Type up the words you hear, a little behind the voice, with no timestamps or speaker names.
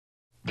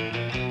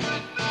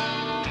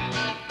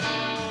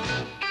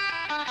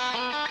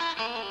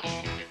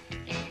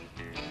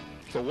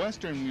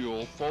Western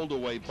Mule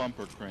fold-away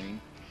bumper crane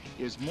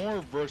is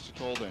more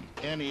versatile than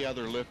any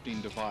other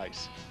lifting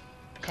device.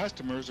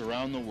 Customers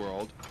around the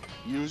world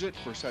use it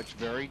for such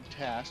varied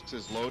tasks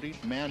as loading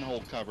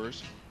manhole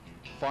covers,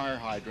 fire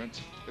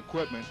hydrants,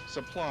 equipment,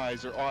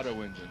 supplies, or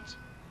auto engines.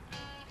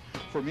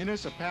 For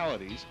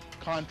municipalities,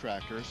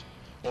 contractors,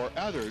 or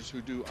others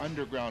who do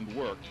underground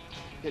work,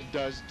 it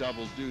does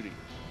double duty,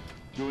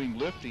 doing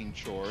lifting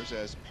chores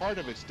as part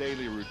of its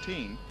daily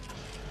routine,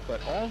 but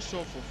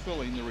also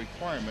fulfilling the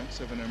requirements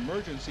of an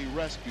emergency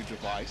rescue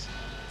device,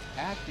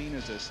 acting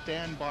as a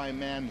standby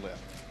man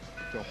lift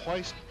to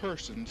hoist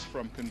persons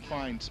from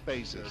confined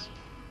spaces.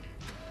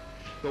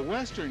 The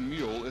Western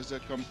Mule is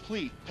a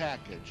complete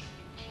package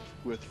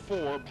with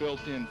 4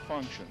 built-in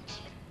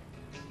functions: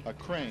 a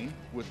crane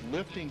with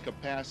lifting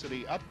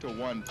capacity up to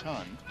 1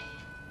 ton,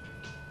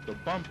 the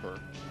bumper,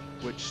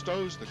 which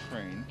stows the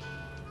crane,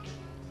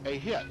 a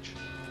hitch,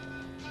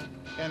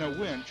 and a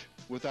winch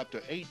with up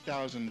to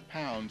 8,000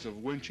 pounds of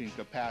winching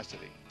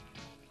capacity.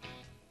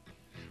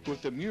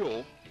 With the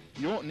Mule,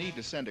 you won't need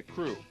to send a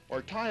crew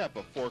or tie up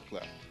a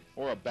forklift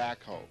or a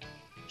backhoe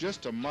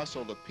just to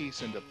muscle the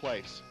piece into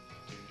place.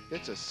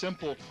 It's a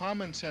simple,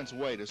 common-sense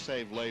way to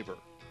save labor,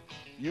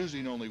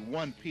 using only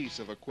one piece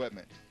of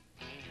equipment.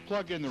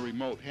 Plug in the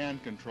remote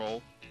hand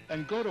control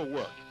and go to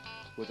work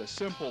with a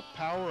simple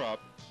power up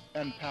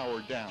and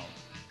power down.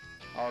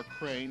 Our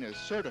crane is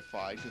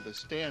certified to the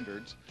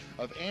standards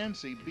of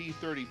ANSI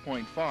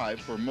B30.5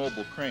 for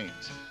mobile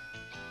cranes.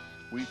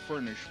 We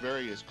furnish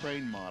various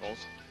crane models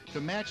to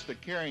match the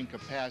carrying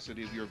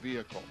capacity of your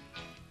vehicle.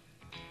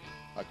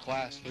 A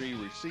Class 3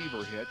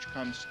 receiver hitch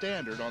comes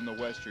standard on the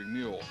Western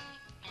Mule.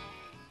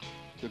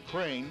 The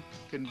crane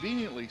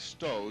conveniently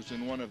stows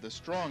in one of the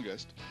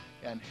strongest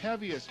and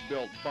heaviest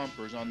built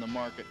bumpers on the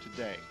market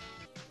today.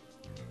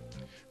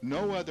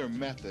 No other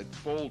method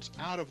folds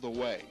out of the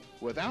way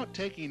without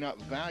taking up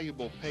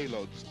valuable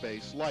payload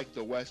space like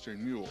the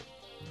Western Mule.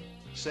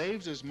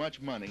 Saves as much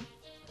money,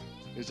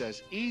 is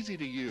as easy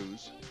to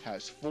use,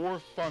 has 4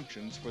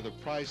 functions for the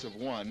price of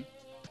 1,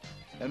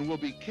 and will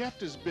be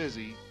kept as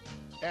busy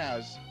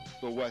as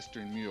the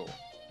Western Mule.